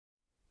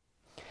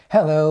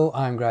Hello,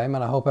 I'm Graham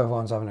and I hope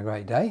everyone's having a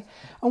great day,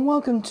 and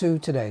welcome to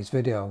today's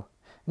video.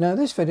 Now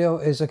this video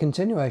is a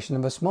continuation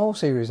of a small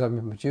series I've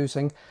been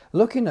producing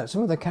looking at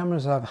some of the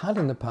cameras I've had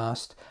in the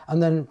past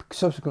and then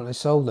subsequently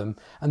sold them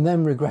and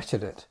then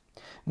regretted it.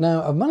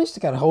 Now I've managed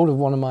to get a hold of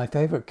one of my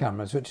favourite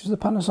cameras, which is the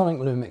Panasonic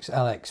Lumix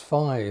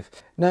LX5.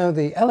 Now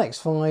the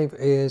LX5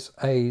 is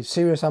a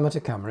serious amateur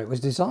camera. It was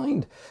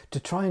designed to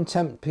try and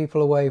tempt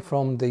people away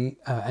from the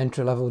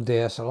entry-level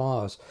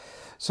DSLRs.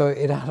 So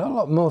it had a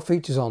lot more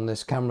features on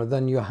this camera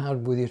than you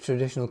had with your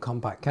traditional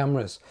compact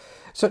cameras,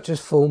 such as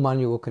full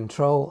manual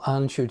control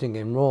and shooting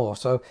in RAW.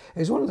 So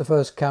it's one of the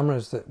first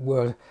cameras that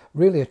were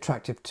really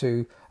attractive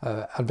to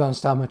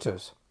advanced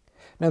amateurs.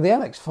 Now the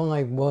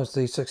LX5 was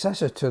the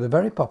successor to the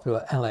very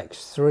popular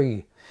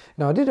LX3.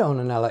 Now I did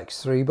own an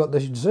LX3, but the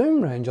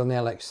zoom range on the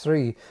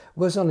LX3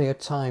 was only a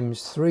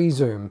 ×3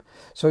 zoom,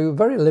 so you were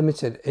very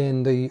limited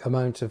in the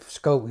amount of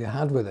scope you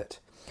had with it.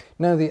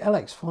 Now the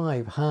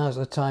LX5 has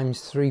a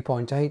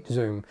 ×3.8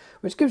 zoom,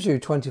 which gives you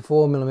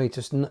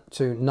 24mm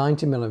to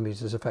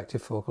 90mm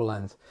effective focal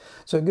length.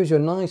 So it gives you a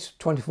nice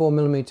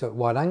 24mm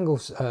wide angle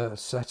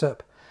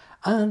setup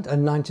and a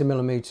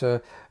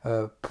 90mm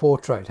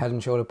portrait, head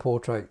and shoulder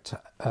portrait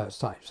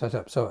type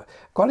setup. So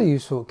quite a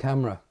useful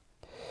camera.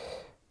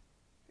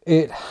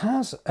 It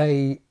has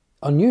a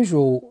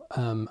unusual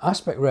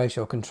aspect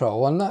ratio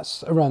control, and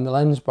that's around the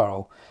lens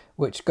barrel,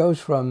 which goes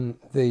from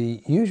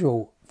the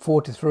usual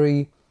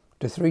 4:3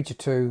 to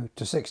 3:2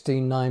 to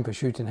 16:9 for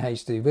shooting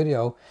HD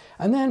video,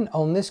 and then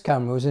on this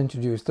camera was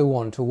introduced the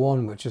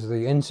 1:1, which is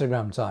the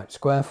Instagram type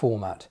square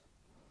format.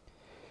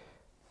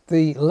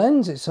 The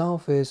lens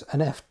itself is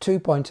an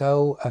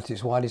f2.0 at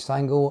its widest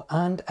angle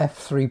and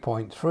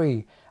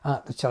f3.3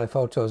 at the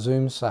telephoto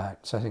zoom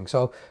setting,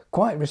 so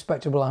quite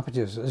respectable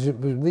apertures.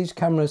 With these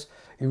cameras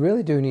you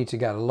really do need to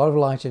get a lot of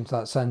light into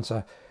that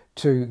sensor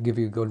to give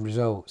you good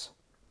results.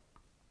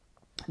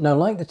 Now,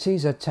 like the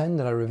TZ10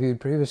 that I reviewed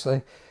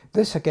previously,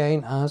 this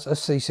again has a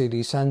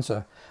CCD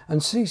sensor,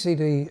 and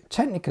CCD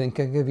technically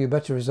can give you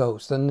better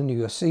results than the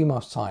newer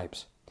CMOS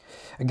types.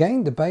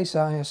 Again, the base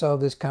ISO of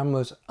this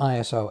camera is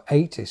ISO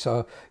 80,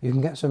 so you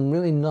can get some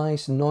really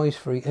nice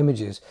noise-free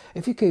images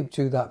if you keep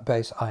to that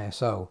base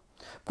ISO.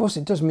 Of course,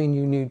 it does mean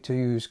you need to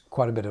use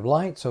quite a bit of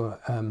light, so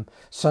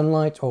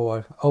sunlight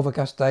or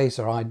overcast days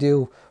are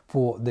ideal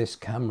for this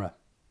camera.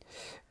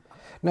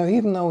 Now,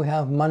 even though we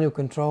have manual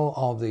control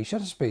of the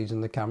shutter speeds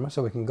in the camera,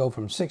 so we can go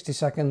from 60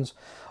 seconds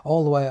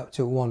all the way up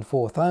to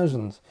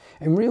 1/4000,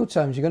 in real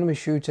terms you're going to be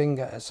shooting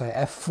at say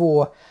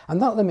f4,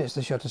 and that limits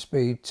the shutter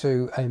speed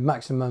to a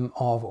maximum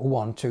of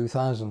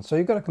 1/2000. So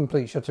you've got a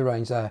complete shutter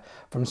range there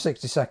from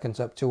 60 seconds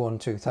up to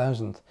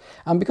 1/2000.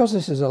 And because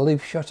this is a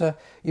leaf shutter,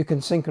 you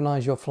can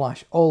synchronize your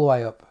flash all the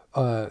way up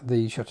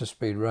the shutter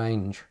speed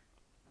range.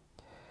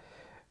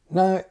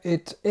 Now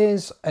it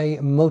is a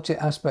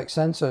multi-aspect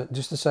sensor,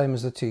 just the same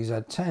as the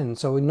TZ10,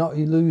 so we're not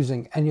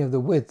losing any of the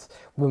width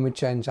when we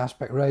change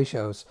aspect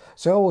ratios.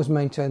 So always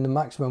maintain the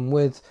maximum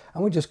width,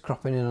 and we're just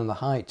cropping in on the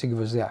height to give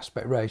us the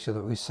aspect ratio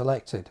that we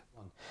selected.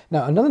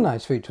 Now another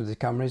nice feature of the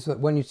camera is that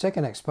when you take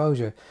an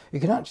exposure, you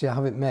can actually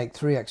have it make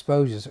 3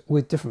 exposures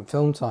with different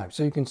film types.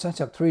 So you can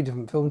set up 3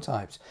 different film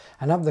types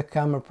and have the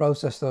camera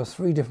process those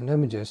 3 different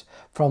images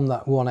from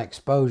that one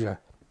exposure.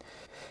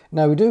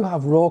 Now we do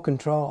have RAW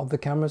control of the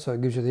camera, so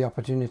it gives you the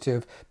opportunity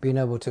of being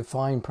able to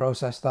fine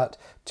process that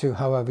to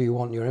however you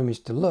want your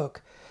image to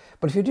look.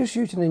 But if you're just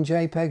shooting in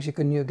JPEGs, you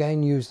can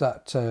again use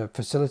that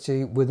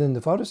facility within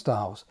the photo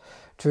styles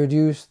to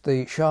reduce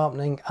the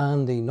sharpening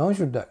and the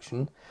noise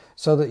reduction,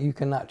 so that you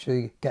can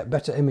actually get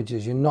better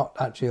images. You're not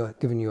actually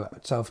giving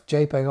yourself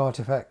JPEG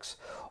artifacts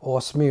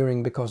or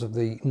smearing because of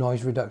the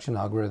noise reduction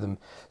algorithm.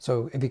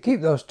 So if you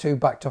keep those two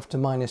backed off to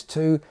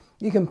 -2,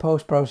 you can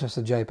post-process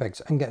the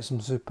JPEGs and get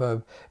some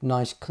superb,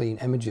 nice, clean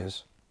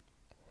images.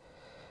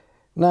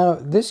 Now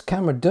this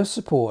camera does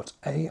support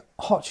a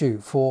hot shoe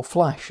for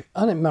flash,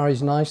 and it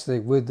marries nicely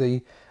with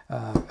the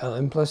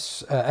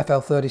Olympus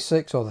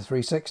FL36 or the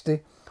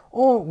 360,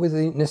 or with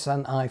the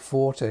Nissan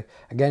i40.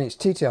 Again, it's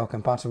TTL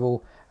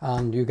compatible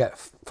and you get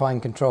fine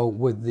control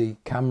with the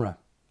camera.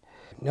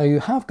 Now you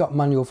have got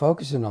manual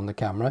focusing on the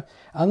camera,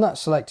 and that's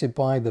selected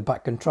by the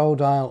back control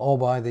dial or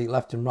by the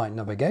left and right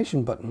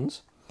navigation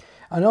buttons.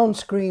 And on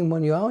screen,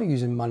 when you are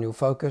using manual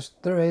focus,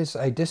 there is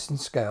a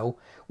distance scale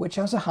which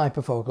has a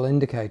hyperfocal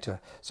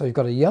indicator. So you've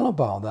got a yellow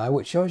bar there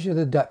which shows you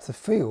the depth of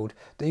field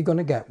that you're going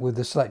to get with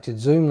the selected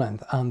zoom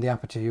length and the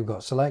aperture you've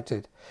got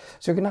selected.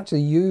 So you can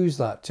actually use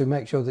that to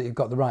make sure that you've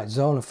got the right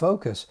zone of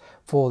focus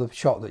for the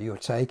shot that you're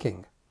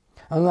taking.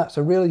 And that's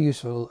a really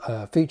useful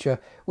feature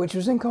which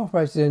was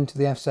incorporated into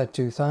the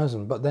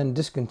FZ2000 but then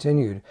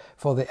discontinued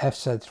for the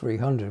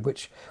FZ300,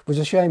 which was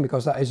a shame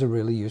because that is a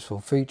really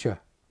useful feature.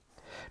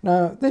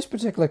 Now this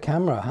particular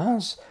camera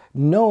has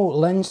no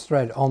lens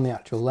thread on the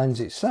actual lens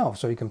itself,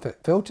 so you can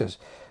fit filters,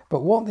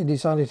 but what they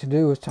decided to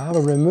do was to have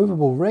a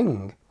removable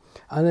ring,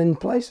 and in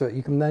place of it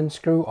you can then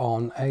screw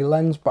on a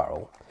lens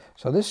barrel.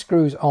 So this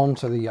screws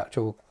onto the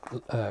actual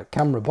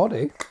camera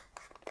body,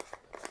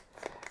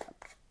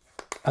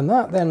 And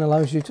that then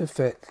allows you to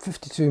fit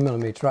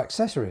 52mm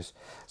accessories.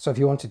 So if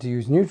you wanted to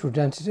use neutral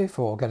density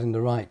for getting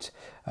the right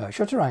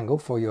shutter angle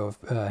for your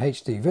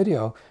HD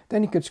video,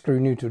 then you could screw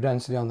neutral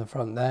density on the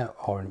front there,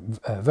 or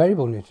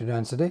variable neutral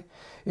density.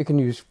 You can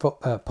use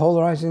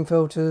polarizing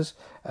filters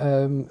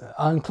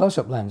and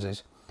close-up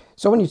lenses.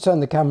 So when you turn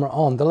the camera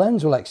on, the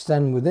lens will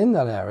extend within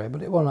that area,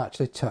 but it won't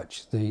actually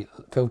touch the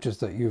filters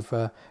that you've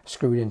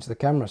screwed into the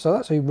camera. So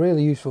that's a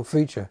really useful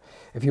feature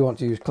if you want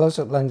to use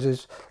close-up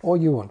lenses or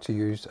you want to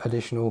use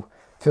additional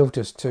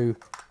filters to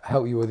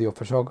help you with your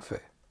photography.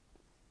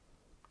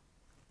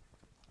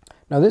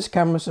 Now this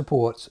camera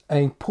supports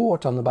a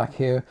port on the back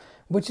here,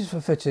 which is for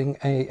fitting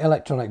a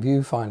electronic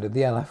viewfinder,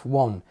 the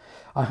LF1.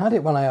 I had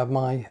it when I had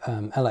my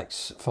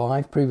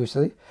LX5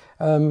 previously.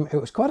 It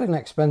was quite an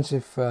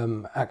expensive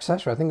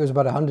accessory. I think it was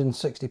about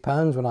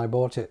 £160 when I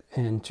bought it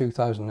in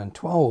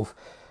 2012.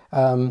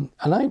 And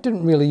I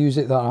didn't really use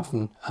it that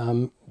often.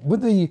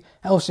 With the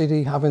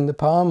LCD having the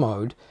power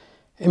mode,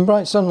 in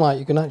bright sunlight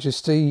you can actually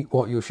see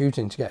what you're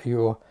shooting to get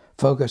your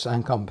focus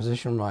and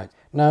composition right.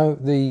 Now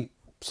the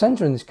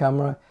sensor in this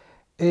camera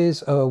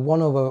is a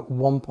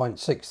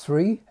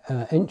 1/1.63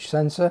 inch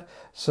sensor,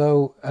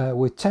 so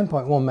with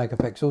 10.1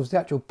 megapixels, the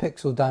actual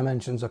pixel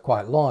dimensions are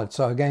quite large,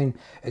 so again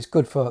it's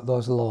good for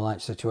those low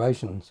light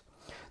situations.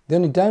 The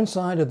only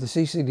downside of the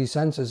CCD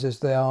sensors is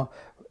they are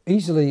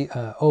easily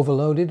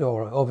overloaded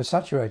or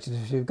oversaturated.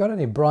 If you've got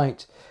any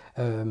bright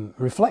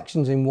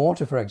reflections in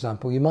water, for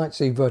example, you might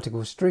see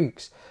vertical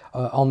streaks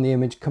on the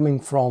image coming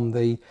from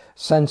the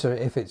sensor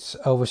if it's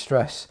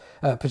overstressed,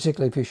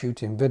 particularly if you're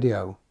shooting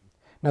video.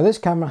 Now this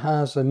camera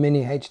has a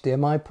mini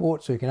HDMI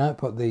port, so you can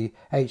output the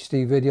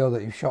HD video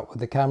that you've shot with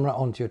the camera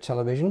onto your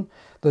television.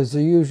 There's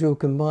the usual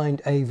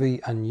combined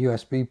AV and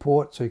USB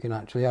port, so you can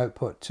actually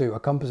output to a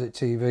composite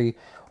TV,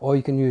 or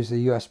you can use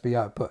the USB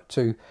output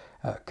to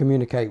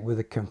communicate with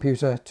the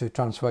computer to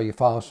transfer your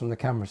files from the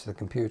camera to the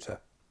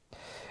computer.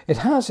 It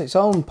has its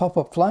own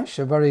pop-up flash,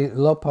 a very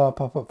low power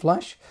pop-up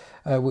flash,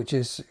 which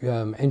is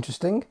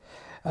interesting.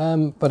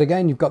 But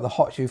again, you've got the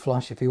hot shoe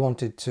flash if you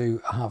wanted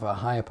to have a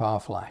higher power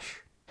flash.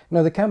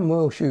 Now the camera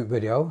will shoot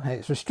video.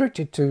 It's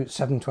restricted to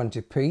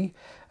 720p.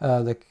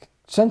 The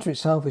sensor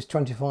itself is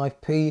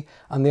 25p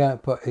and the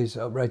output is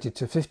uprated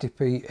to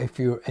 50p if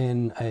you're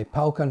in a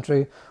PAL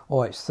country,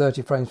 or it's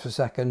 30 frames per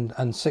second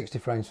and 60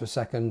 frames per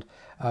second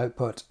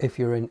output if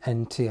you're in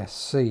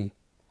NTSC.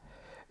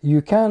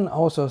 You can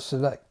also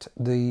select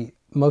the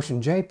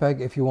motion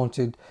JPEG if you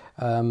wanted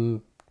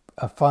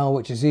a file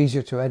which is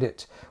easier to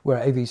edit. Where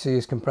AVC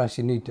is compressed,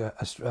 you need a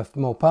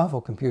more powerful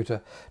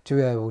computer to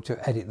be able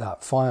to edit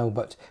that file.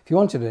 But if you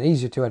wanted an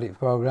easier to edit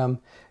program,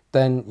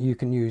 then you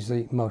can use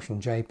the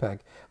motion JPEG.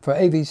 For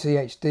AVC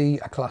HD,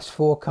 a class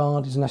 4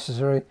 card is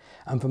necessary,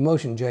 and for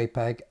motion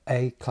JPEG,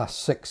 a class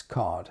 6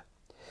 card.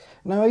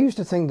 Now I used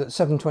to think that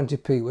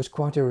 720p was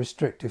quite a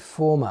restrictive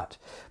format,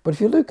 but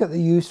if you look at the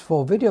use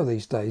for video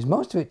these days,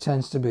 most of it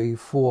tends to be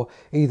for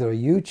either a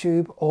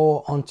YouTube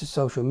or onto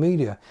social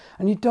media,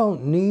 and you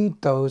don't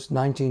need those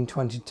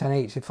 1920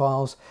 1080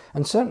 files,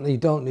 and certainly you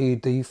don't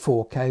need the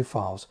 4K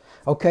files.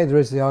 Okay, there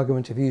is the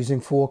argument of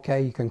using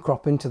 4K, you can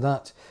crop into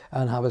that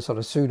and have a sort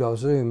of pseudo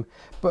zoom,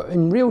 but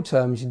in real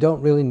terms you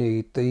don't really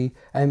need the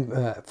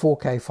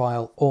 4K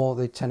file or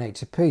the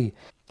 1080p.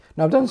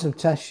 Now I've done some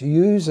tests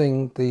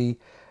using the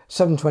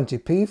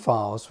 720p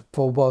files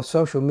for both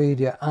social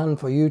media and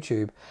for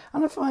YouTube,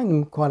 and I find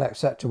them quite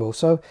acceptable.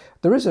 So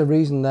there is a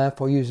reason there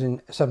for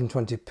using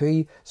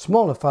 720p.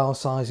 Smaller file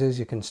sizes,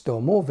 you can store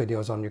more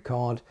videos on your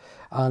card,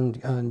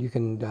 and you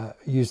can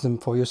use them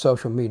for your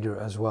social media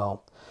as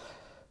well.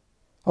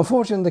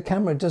 Unfortunately, the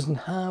camera doesn't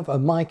have a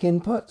mic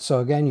input, so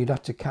again you'd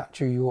have to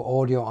capture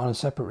your audio on a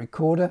separate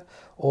recorder,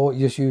 or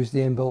just use the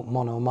inbuilt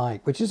mono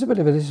mic, which is a bit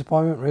of a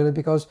disappointment really,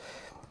 because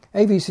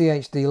AVC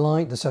HD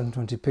Lite, the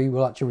 720p,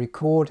 will actually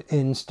record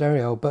in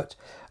stereo, but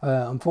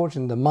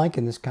unfortunately the mic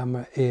in this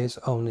camera is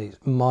only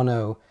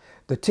mono.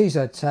 The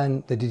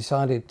TZ10, they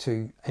decided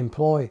to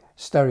employ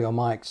stereo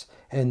mics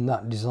in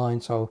that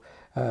design, so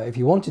if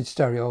you wanted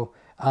stereo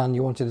and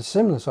you wanted a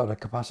similar sort of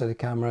capacity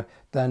camera,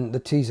 then the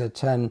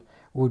TZ10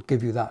 would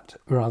give you that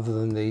rather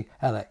than the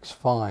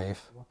LX5.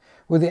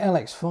 With the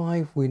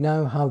LX5, we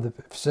now have the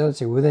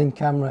facility within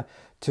camera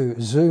to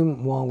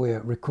zoom while we're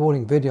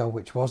recording video,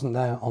 which wasn't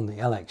there on the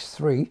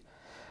LX3,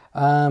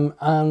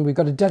 and we've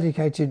got a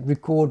dedicated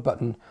record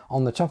button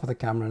on the top of the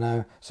camera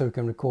now, so we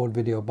can record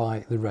video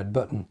by the red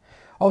button.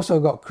 Also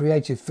got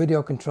creative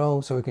video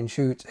control, so we can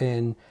shoot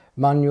in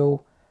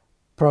manual,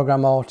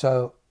 program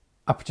auto,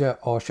 aperture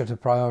or shutter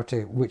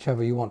priority,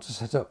 whichever you want to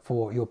set up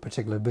for your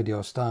particular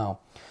video style.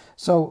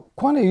 So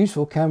quite a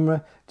useful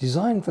camera,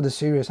 designed for the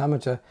serious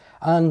amateur,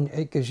 and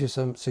it gives you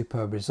some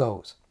superb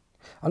results.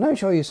 I'll now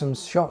show you some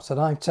shots that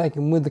I've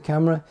taken with the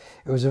camera.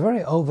 It was a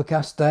very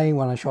overcast day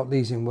when I shot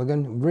these in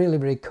Wigan,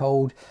 really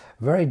cold,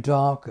 very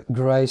dark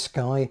grey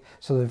sky,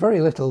 so there's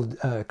very little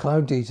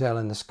cloud detail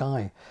in the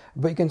sky.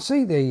 But you can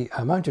see the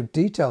amount of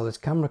detail this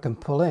camera can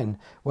pull in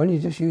when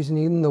you're just using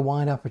even the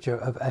wide aperture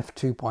of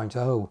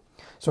f2.0.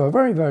 So a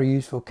very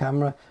useful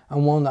camera,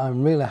 and one that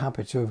I'm really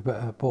happy to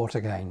have bought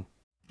again.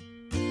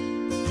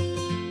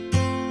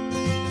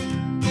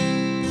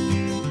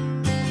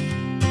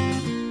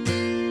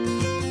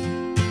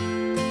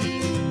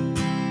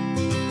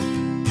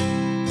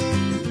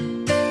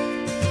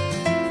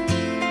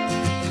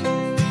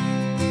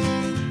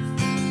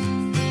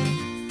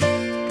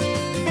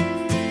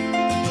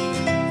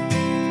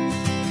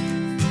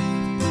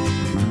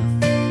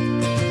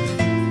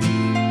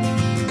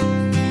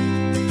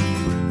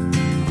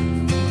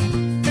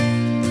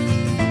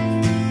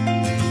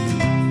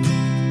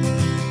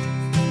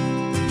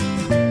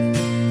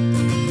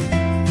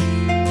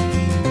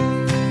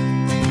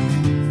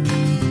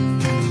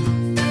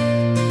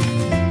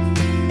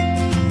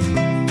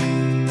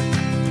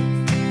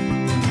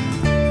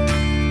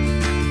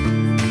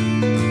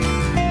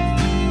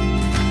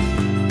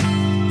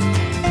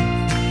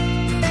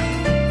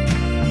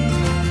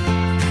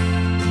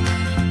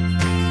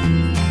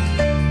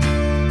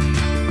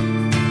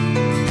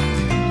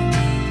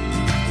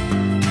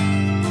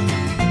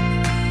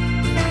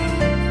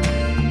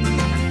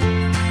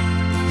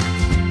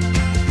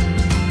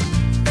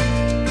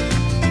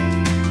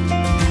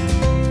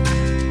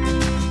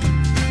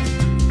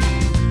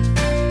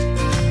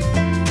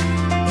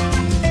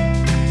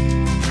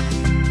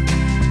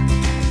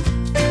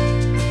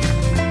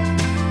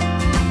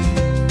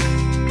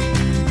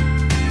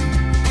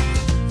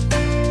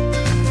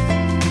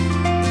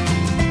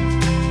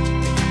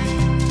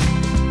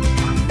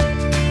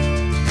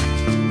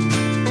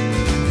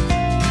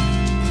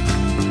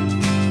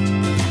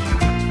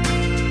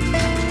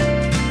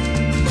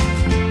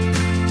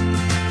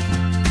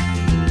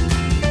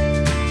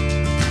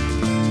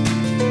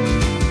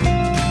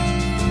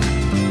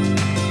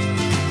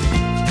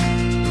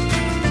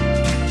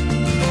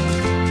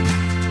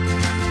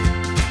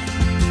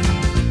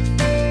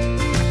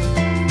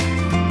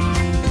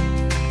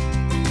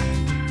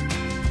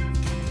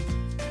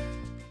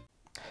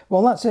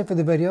 Well, that's it for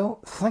the video.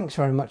 Thanks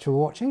very much for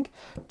watching.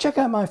 Check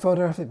out my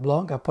photographic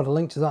blog. I'll put a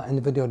link to that in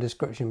the video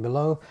description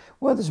below,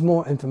 where there's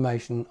more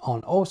information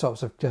on all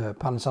sorts of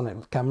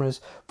Panasonic cameras,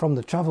 from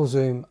the travel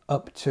zoom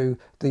up to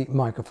the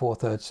Micro Four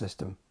Thirds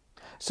system.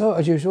 So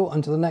as usual,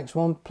 until the next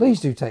one, please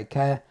do take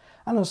care,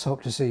 and I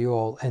hope to see you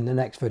all in the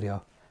next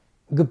video.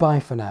 Goodbye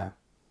for now.